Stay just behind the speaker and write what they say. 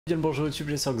Bien le bonjour YouTube,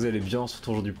 j'espère que vous allez bien. On se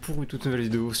retrouve aujourd'hui pour une toute nouvelle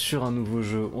vidéo sur un nouveau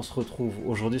jeu. On se retrouve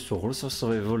aujourd'hui sur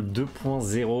Survival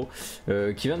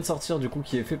 2.0 qui vient de sortir, du coup,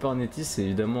 qui est fait par Netis. C'est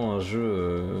évidemment un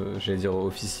jeu, j'allais dire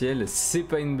officiel. C'est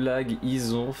pas une blague,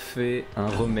 ils ont fait un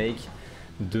remake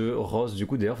de Ross. Du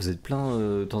coup, d'ailleurs, vous êtes plein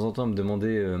de temps en temps à me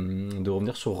demander de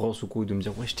revenir sur Ross ou quoi, ou de me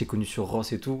dire ouais, je t'ai connu sur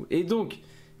Ross et tout. Et donc,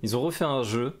 ils ont refait un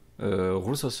jeu,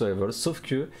 Survival, sauf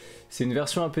que c'est une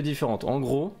version un peu différente. En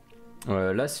gros,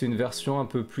 là c'est une version un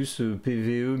peu plus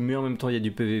PVE, mais en même temps il y a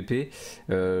du PVP.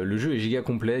 Le jeu est giga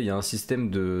complet, il y a un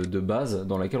système de base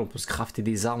dans lequel on peut se crafter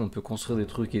des armes, on peut construire des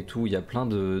trucs et tout, il y a plein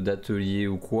d'ateliers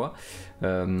ou quoi.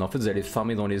 En fait vous allez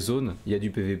farmer dans les zones, il y a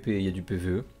du PVP et il y a du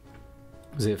PVE.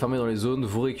 Vous allez farmer dans les zones,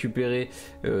 vous récupérez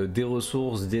des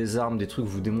ressources, des armes, des trucs,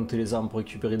 vous démontez les armes pour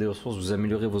récupérer des ressources, vous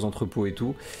améliorez vos entrepôts et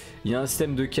tout. Il y a un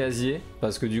système de casier,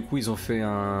 parce que du coup ils ont fait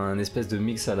un espèce de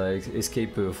mix à la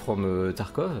Escape from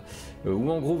Tarkov,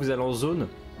 où en gros vous allez en zone,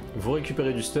 vous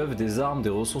récupérez du stuff, des armes, des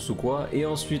ressources ou quoi, et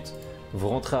ensuite vous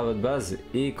rentrez à votre base,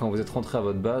 et quand vous êtes rentré à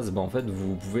votre base, bah, en fait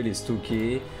vous pouvez les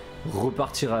stocker,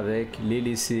 repartir avec, les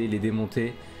laisser, les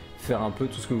démonter, faire un peu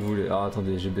tout ce que vous voulez. Alors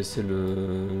attendez, j'ai baissé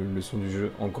le son du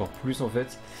jeu encore plus en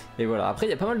fait. Et voilà, après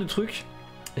il y a pas mal de trucs.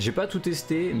 J'ai pas tout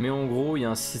testé, mais en gros il y a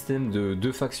un système de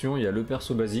deux factions. Il y a le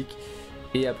perso basique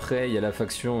et après il y a la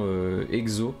faction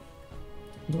exo,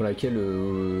 dans laquelle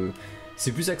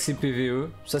c'est plus axé PVE.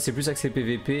 Ça c'est plus axé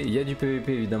PVP. Il y a du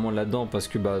PVP évidemment là-dedans parce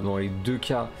que bah, dans les deux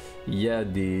cas il y a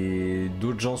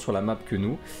d'autres gens sur la map que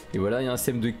nous. Et voilà, il y a un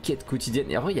système de quête quotidienne.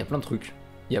 Et après il y a plein de trucs.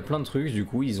 Il y a plein de trucs, du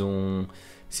coup ils ont...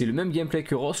 C'est le même gameplay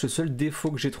que Ross, le seul défaut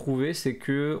que j'ai trouvé c'est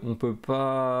que on peut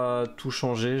pas tout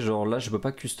changer, genre là je peux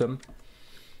pas custom.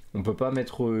 On peut pas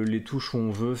mettre les touches où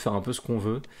on veut, faire un peu ce qu'on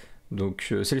veut.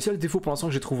 Donc c'est le seul défaut pour l'instant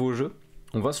que j'ai trouvé au jeu.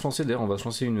 On va se lancer d'ailleurs, on va se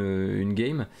lancer une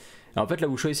game. Et en fait là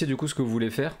vous choisissez du coup ce que vous voulez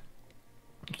faire.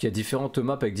 Il y a différentes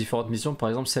maps avec différentes missions, par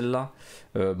exemple celle-là,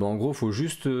 bah en gros il faut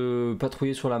juste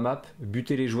patrouiller sur la map,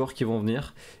 buter les joueurs qui vont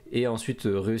venir et ensuite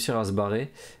réussir à se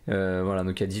barrer. Voilà,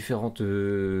 donc il y a différentes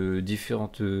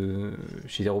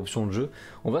options de jeu.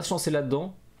 On va se lancer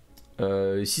là-dedans.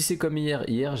 Si c'est comme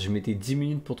hier je mettais 10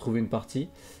 minutes pour trouver une partie,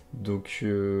 donc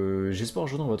j'espère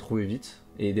aujourd'hui on va trouver vite.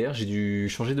 Et d'ailleurs j'ai dû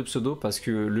changer de pseudo parce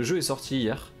que le jeu est sorti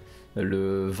hier,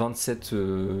 le 27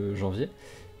 janvier,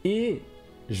 et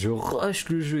je rush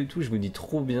le jeu et tout, je me dis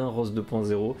trop bien Ross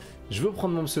 2.0. Je veux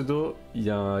prendre mon pseudo, il y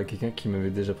a quelqu'un qui m'avait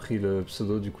déjà pris le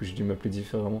pseudo, du coup j'ai dû m'appeler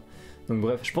différemment. Donc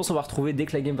bref, je pense qu'on va retrouver dès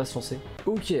que la game va se lancer.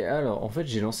 Ok, alors en fait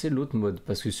j'ai lancé l'autre mode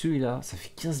parce que celui-là, ça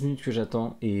fait 15 minutes que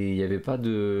j'attends et il n'y avait pas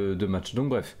de match. Donc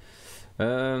bref,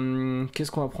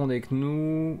 qu'est-ce qu'on va prendre avec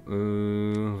nous?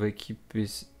 On va équiper...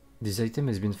 Des items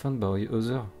has been found by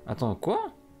other. Attends,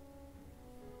 quoi?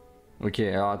 Ok,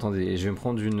 alors attendez, je vais me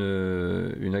prendre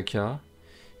une AK.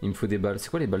 Il me faut des balles.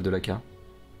 C'est quoi les balles de l'AK?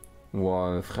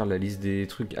 Ouah, frère, la liste des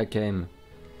trucs AKM.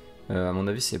 À mon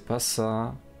avis, c'est pas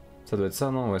ça. Ça doit être ça,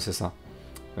 non? Ouais, c'est ça.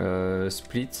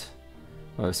 Split.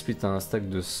 Split a un stack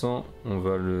de 100. On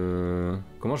va le...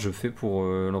 Comment je fais pour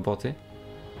l'emporter?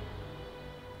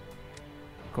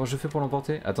 Comment je fais pour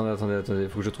l'emporter? Attendez.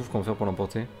 Faut que je trouve comment faire pour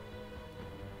l'emporter.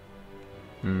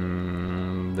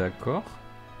 D'accord.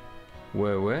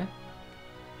 Ouais.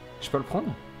 Je peux le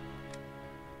prendre?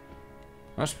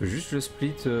 Ah, je peux juste le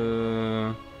split.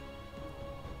 Je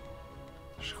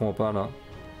comprends pas là.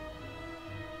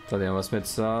 Attendez, on va se mettre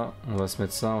ça. On va se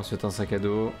mettre un sac à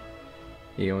dos.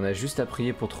 Et on a juste à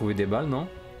prier pour trouver des balles, non?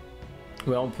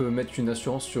 Ouais, on peut mettre une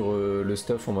assurance sur le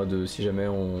stuff en mode si jamais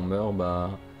on meurt, bah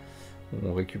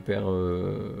on récupère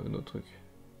nos trucs.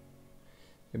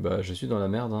 Et bah je suis dans la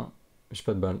merde, hein. J'ai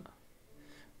pas de balles.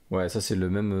 Ouais, ça c'est le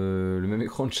même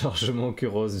écran de chargement que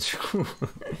Rose du coup.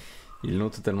 Ils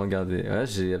l'ont totalement gardé. Ouais,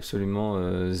 j'ai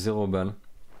absolument 0 balles.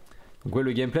 Donc ouais,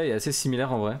 le gameplay est assez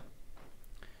similaire en vrai.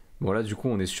 Bon là du coup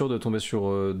on est sûr de tomber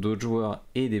sur d'autres joueurs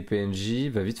et des PNJ.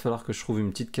 Va vite falloir que je trouve une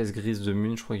petite case grise de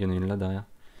mine. Je crois qu'il y en a une là derrière.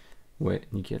 Ouais,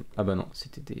 nickel. Ah bah non,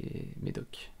 c'était des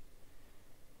médocs.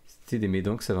 C'était des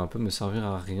médocs, ça va un peu me servir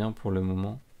à rien pour le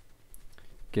moment.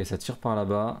 Ok, ça tire par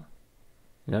là-bas.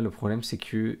 Et là le problème c'est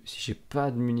que si j'ai pas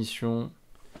de munitions...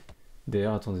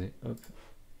 D'ailleurs attendez, hop.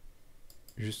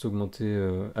 Juste augmenter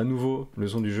à nouveau le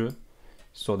son du jeu,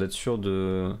 histoire d'être sûr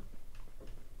de...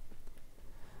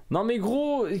 Non mais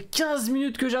gros, 15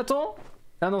 minutes que j'attends.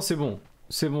 Ah non c'est bon,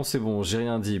 j'ai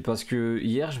rien dit, parce que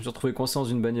hier je me suis retrouvé coincé dans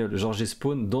une bagnole, genre j'ai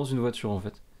spawn dans une voiture en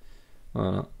fait.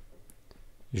 Voilà.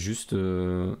 Juste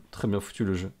très bien foutu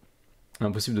le jeu.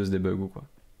 Impossible de se débug ou quoi.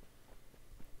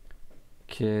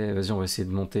 Ok, vas-y on va essayer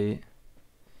de monter.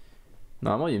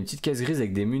 Normalement il y a une petite case grise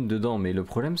avec des munes dedans, mais le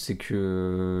problème c'est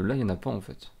que là il n'y en a pas en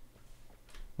fait.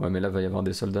 Ouais mais là va y avoir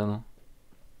des soldats, non?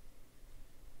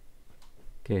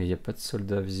 il n'y a pas de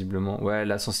soldat visiblement. Ouais,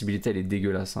 la sensibilité elle est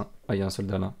dégueulasse. Hein. Ah, il y a un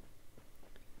soldat là.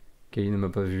 Kali ne m'a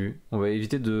pas vu. On va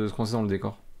éviter de se coincer dans le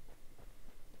décor.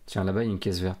 Tiens, là-bas il y a une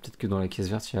caisse verte. Peut-être que dans la caisse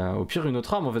verte il y a au pire une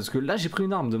autre arme en fait. Parce que là j'ai pris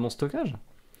une arme de mon stockage.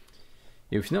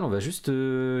 Et au final on va juste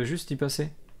y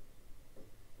passer.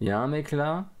 Il y a un mec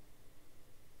là.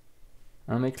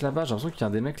 Un mec là-bas. J'ai l'impression qu'il y a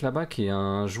un des mecs là-bas qui est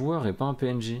un joueur et pas un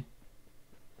PNJ.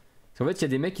 En fait, il y a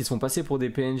des mecs qui sont passés pour des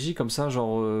PNJ comme ça,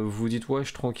 genre vous dites ouais, je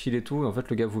suis tranquille et tout, et en fait,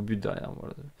 le gars vous bute derrière.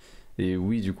 Voilà. Et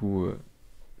oui, du coup,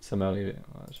 ça m'est arrivé.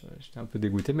 Voilà, j'étais un peu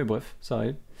dégoûté, mais bref, ça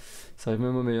arrive. Ça arrive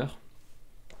même au meilleur.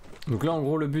 Donc là, en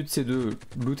gros, le but c'est de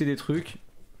looter des trucs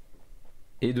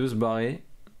et de se barrer.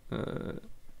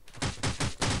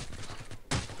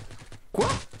 Quoi?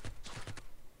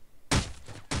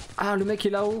 Ah, le mec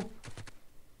est là-haut.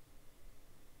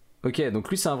 Ok, donc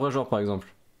lui, c'est un vrai joueur par exemple.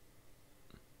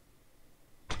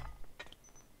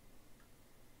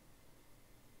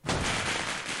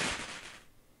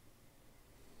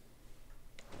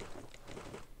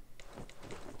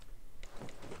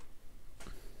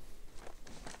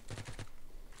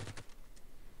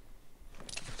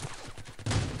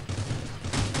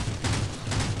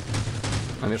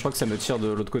 Ah mais je crois que ça me tire de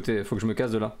l'autre côté, faut que je me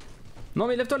casse de là. Non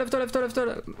mais lève-toi, lève-toi, lève-toi, lève-toi.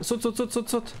 Saute, saute, saute, saute,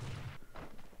 saute.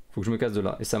 Faut que je me casse de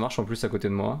là. Et ça marche en plus à côté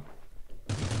de moi.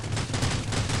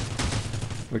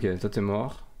 Ok, toi t'es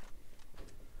mort.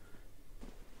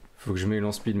 Faut que je mette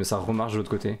lance-speed, mais ça remarche de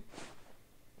l'autre côté.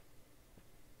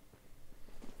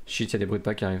 Shit, y'a des bruits de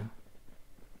pas qui arrivent.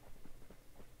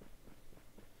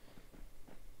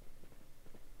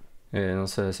 Eh non,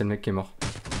 c'est le mec qui est mort.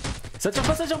 Ça tire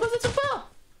pas, ça tire pas, ça tire pas!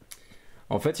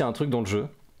 En fait, il y a un truc dans le jeu.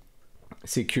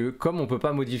 C'est que comme on peut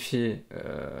pas modifier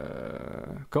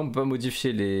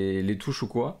les touches ou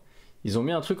quoi, ils ont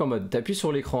mis un truc en mode t'appuies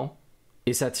sur l'écran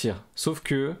et ça tire. Sauf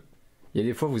que il y a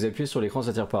des fois vous appuyez sur l'écran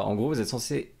ça tire pas. En gros vous êtes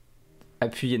censé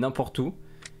appuyer n'importe où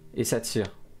et ça tire.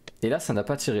 Et là ça n'a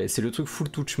pas tiré. C'est le truc full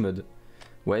touch mode.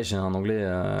 Ouais j'ai un anglais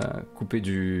à couper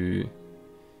du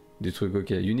truc. Ok,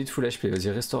 unit full HP.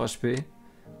 Vas-y restore HP.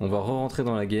 On va re-rentrer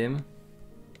dans la game.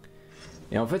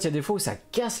 Et en fait, il y a des fois où ça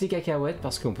casse les cacahuètes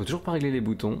parce qu'on peut toujours pas régler les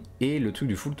boutons et le truc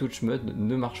du full touch mode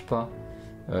ne marche pas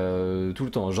tout le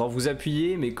temps. Genre vous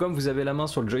appuyez, mais comme vous avez la main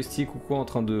sur le joystick ou quoi en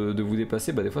train de vous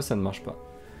dépasser, bah des fois ça ne marche pas.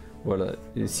 Voilà.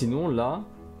 Et sinon là,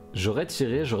 j'aurais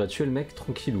tiré, j'aurais tué le mec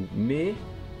tranquillou. Mais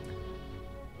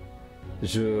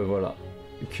voilà,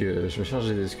 que je me cherche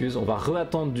des excuses. On va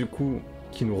re-attendre du coup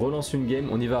qu'il nous relance une game.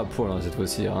 On y va à poil hein, cette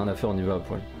fois-ci, rien à faire, on y va à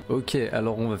poil. Ok,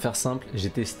 alors on va faire simple, j'ai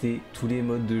testé tous les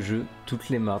modes de jeu, toutes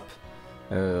les maps,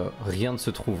 rien ne se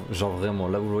trouve, genre vraiment,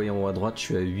 là vous le voyez en haut à droite, je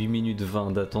suis à 8 minutes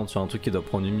 20 d'attente sur un truc qui doit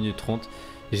prendre 1 minute 30,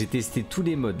 j'ai testé tous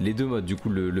les modes, les deux modes du coup,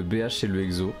 le BH et le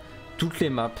EXO, toutes les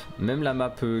maps, même la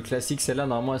map classique, celle-là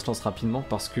normalement elle se lance rapidement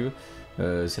parce que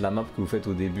c'est la map que vous faites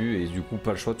au début et du coup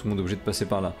pas le choix, tout le monde est obligé de passer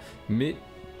par là, mais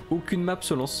aucune map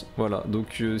se lance, voilà,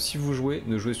 donc si vous jouez,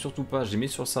 ne jouez surtout pas, j'ai mis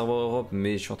sur le serveur Europe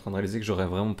mais je suis en train de réaliser que j'aurais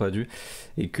vraiment pas dû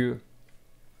et que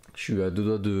je suis à deux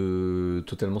doigts de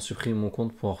totalement supprimer mon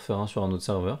compte pour en refaire un sur un autre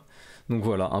serveur. Donc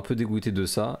voilà, un peu dégoûté de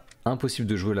ça, impossible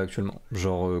de jouer là actuellement,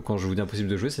 genre quand je vous dis impossible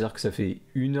de jouer, c'est à dire que ça fait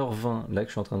 1h20 là que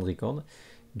je suis en train de record,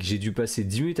 que j'ai dû passer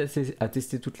 10 minutes à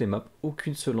tester toutes les maps,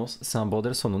 aucune se lance, c'est un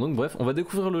bordel sans nom, donc bref, on va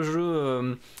découvrir le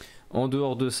jeu en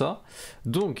dehors de ça,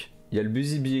 donc... Il y a le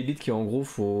Busy Bee Elite qui en gros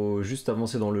faut juste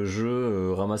avancer dans le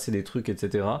jeu, ramasser des trucs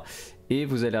etc. Et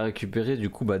vous allez récupérer du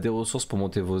coup des ressources pour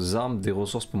monter vos armes, des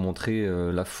ressources pour montrer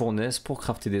la fournaise, pour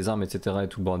crafter des armes etc. et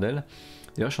tout le bordel.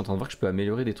 D'ailleurs je suis en train de voir que je peux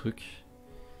améliorer des trucs.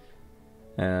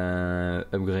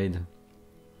 Upgrade.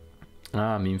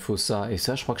 Ah mais il me faut ça. Et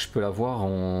ça je crois que je peux l'avoir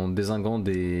en dézinguant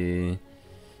des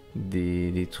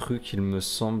trucs il me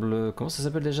semble. Comment ça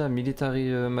s'appelle déjà? Military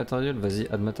Material. Vas-y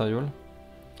add material.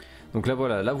 Donc là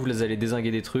voilà, là vous les allez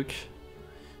dézinguer des trucs.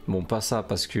 Bon pas ça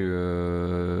parce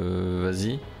que...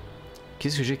 vas-y.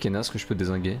 Qu'est-ce que j'ai Kenas que je peux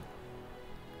dézinguer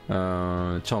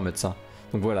tiens on va mettre ça.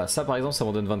 Donc voilà, ça par exemple ça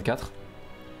m'en donne 24.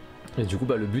 Et du coup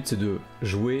le but c'est de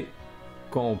jouer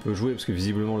quand on peut jouer parce que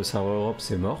visiblement le serveur Europe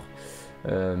c'est mort.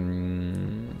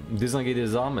 Dézinguer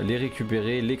des armes, les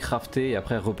récupérer, les crafter et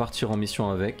après repartir en mission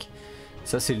avec.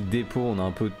 Ça c'est le dépôt, on a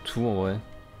un peu de tout en vrai.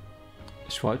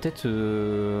 Je pourrais peut-être...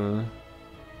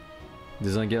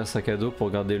 dézinguer un sac à dos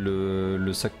pour garder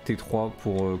le sac T3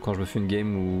 pour quand je me fais une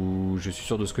game où je suis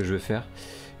sûr de ce que je vais faire.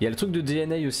 Il y a le truc de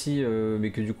DNA aussi, mais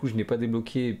que du coup je n'ai pas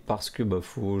débloqué parce que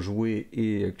faut jouer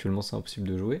et actuellement c'est impossible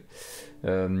de jouer.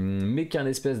 Mais qu'il y a une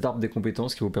espèce d'arbre des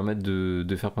compétences qui vous permettent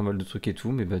de faire pas mal de trucs et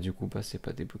tout, mais du coup c'est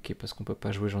pas débloqué parce qu'on peut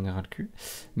pas jouer, j'en ai ras le cul.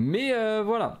 Mais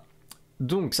voilà.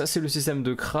 Donc ça c'est le système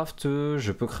de craft,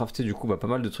 je peux crafter du coup pas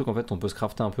mal de trucs en fait, on peut se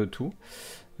crafter un peu tout.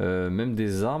 même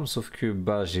des armes, sauf que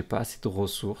bah j'ai pas assez de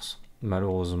ressources,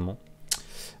 malheureusement.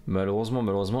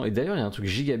 Malheureusement. Et d'ailleurs, il y a un truc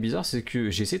giga bizarre, c'est que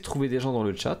j'ai essayé de trouver des gens dans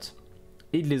le chat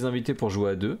et de les inviter pour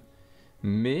jouer à deux,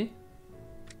 mais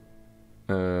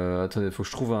attendez, faut que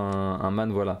je trouve un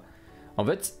man, voilà. En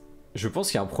fait, je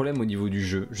pense qu'il y a un problème au niveau du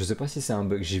jeu. Je sais pas si c'est un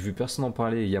bug, j'ai vu personne en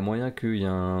parler. Il y a moyen qu'il y ait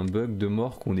un bug de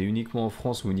mort, qu'on est uniquement en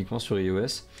France ou uniquement sur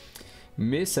iOS.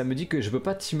 Mais ça me dit que je peux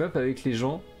pas team up avec les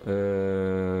gens.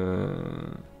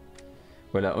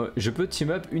 Voilà, je peux team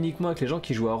up uniquement avec les gens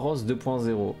qui jouent à Rose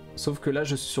 2.0. Sauf que là,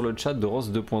 je suis sur le chat de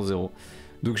Rose 2.0.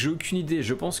 Donc j'ai aucune idée.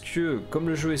 Je pense que comme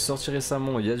le jeu est sorti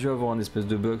récemment, il y a dû avoir un espèce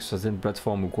de bug sur certaines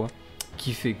plateformes ou quoi,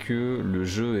 qui fait que le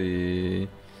jeu est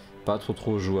pas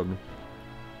trop jouable.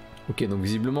 Ok, donc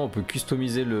visiblement on peut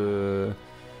customiser le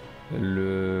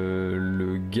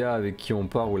gars avec qui on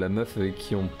part ou la meuf avec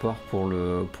qui on part pour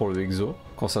le exo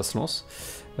quand ça se lance.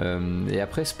 Et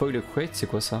après spoil crate, c'est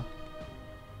quoi ça?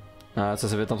 Ah,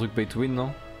 ça va être un truc pay to win, non?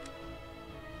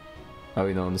 Ah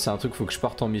oui, non, c'est un truc, faut que je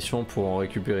parte en mission pour en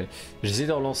récupérer. J'essaie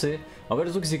de relancer. En fait,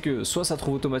 le truc c'est que soit ça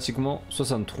trouve automatiquement, soit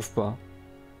ça ne trouve pas.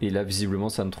 Et là, visiblement,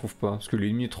 ça ne trouve pas. Parce que les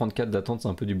 1 minute 34 d'attente, c'est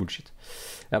un peu du bullshit.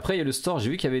 Après, il y a le store.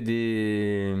 J'ai vu qu'il y avait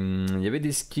des... Il y avait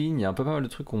des skins. Il y a un peu pas mal de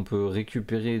trucs qu'on peut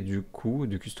récupérer du coup,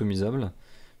 du customisable.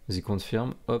 Vas-y,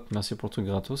 confirme. Hop, merci pour le truc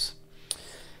gratos.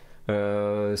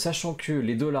 Sachant que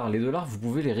les dollars, vous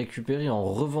pouvez les récupérer en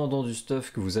revendant du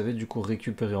stuff que vous avez du coup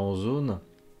récupéré en zone.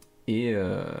 Et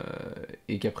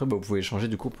qu'après, bah, vous pouvez échanger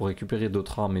du coup pour récupérer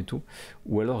d'autres armes et tout.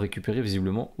 Ou alors récupérer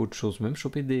visiblement autre chose. Même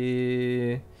choper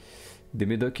des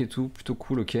médocs et tout, plutôt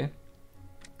cool, ok.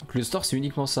 Donc le store c'est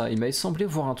uniquement ça. Il m'avait semblé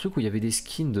voir un truc où il y avait des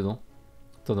skins dedans.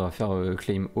 Attends, on va faire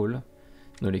claim all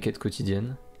dans les quêtes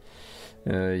quotidiennes.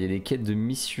 Il y a des quêtes de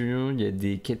mission, il y a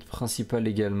des quêtes principales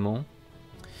également.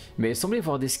 Mais il semblait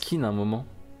voir des skins à un moment.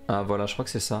 Ah voilà, je crois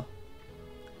que c'est ça.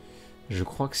 Je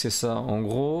crois que c'est ça. En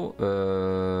gros, ça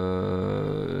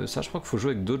je crois qu'il faut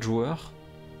jouer avec d'autres joueurs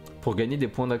pour gagner des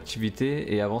points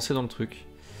d'activité et avancer dans le truc.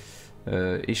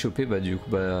 Et choper, bah du coup,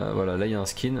 bah voilà, là il y a un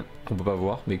skin qu'on peut pas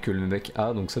voir, mais que le mec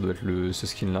a, donc ça doit être ce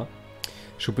skin là.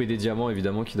 Choper des diamants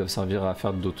évidemment qui doivent servir à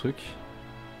faire d'autres trucs.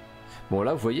 Bon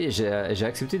là vous voyez, j'ai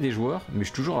accepté des joueurs, mais je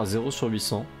suis toujours à 0 sur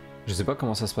 800. Je sais pas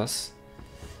comment ça se passe.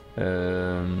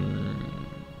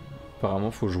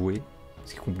 Apparemment faut jouer.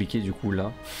 C'est compliqué du coup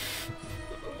là.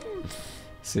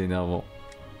 C'est énervant.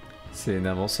 C'est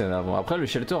énervant. Après le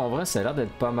shelter en vrai ça a l'air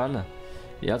d'être pas mal.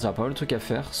 Et là, il y a pas mal de trucs à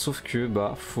faire, sauf que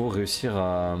bah faut réussir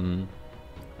à...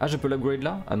 Ah, je peux l'upgrade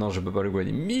là? Ah non, je peux pas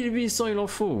l'upgrader. 1800 il en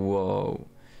faut, wow.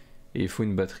 Et il faut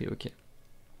une batterie, ok.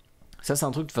 Ça c'est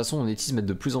un truc, de toute façon on utilise mettre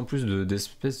de plus en plus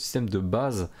d'espèces de systèmes de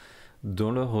base dans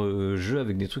leur jeu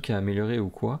avec des trucs à améliorer ou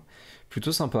quoi.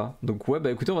 Plutôt sympa. Donc ouais, bah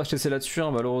écoutez, on va se laisser là-dessus,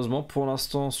 hein. Malheureusement pour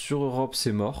l'instant sur Europe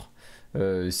c'est mort.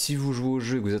 Si vous jouez au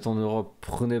jeu et que vous êtes en Europe,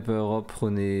 prenez pas Europe,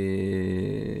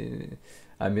 prenez...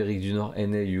 Amérique du Nord,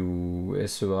 NA ou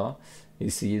SEA,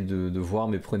 essayez de voir,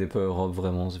 mais prenez pas Europe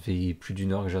vraiment, ça fait plus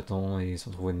d'une heure que j'attends et sans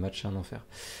trouver de match, c'est un enfer.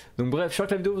 Donc bref, j'espère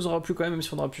que la vidéo vous aura plu quand même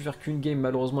si on n'aura pu faire qu'une game,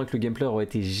 malheureusement, et que le gameplay aurait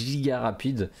été giga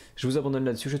rapide. Je vous abandonne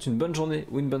là-dessus, je vous souhaite une bonne journée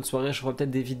ou une bonne soirée, je ferai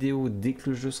peut-être des vidéos dès que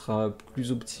le jeu sera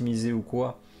plus optimisé ou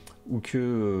quoi, ou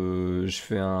que je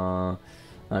fais un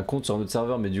compte sur un autre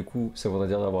serveur, mais du coup ça voudrait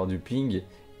dire d'avoir du ping,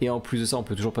 et en plus de ça on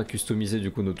peut toujours pas customiser du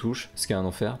coup nos touches, ce qui est un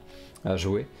enfer à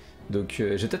jouer. Donc je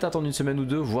vais peut-être attendre une semaine ou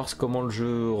deux, voir comment le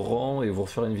jeu rend et vous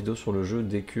refaire une vidéo sur le jeu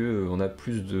dès que on a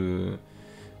plus de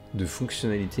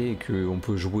fonctionnalités et qu'on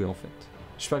peut jouer en fait.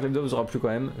 J'espère que la vidéo vous aura plu quand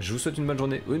même. Je vous souhaite une bonne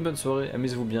journée ou une bonne soirée,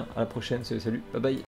 amusez-vous bien, à la prochaine, salut, bye bye.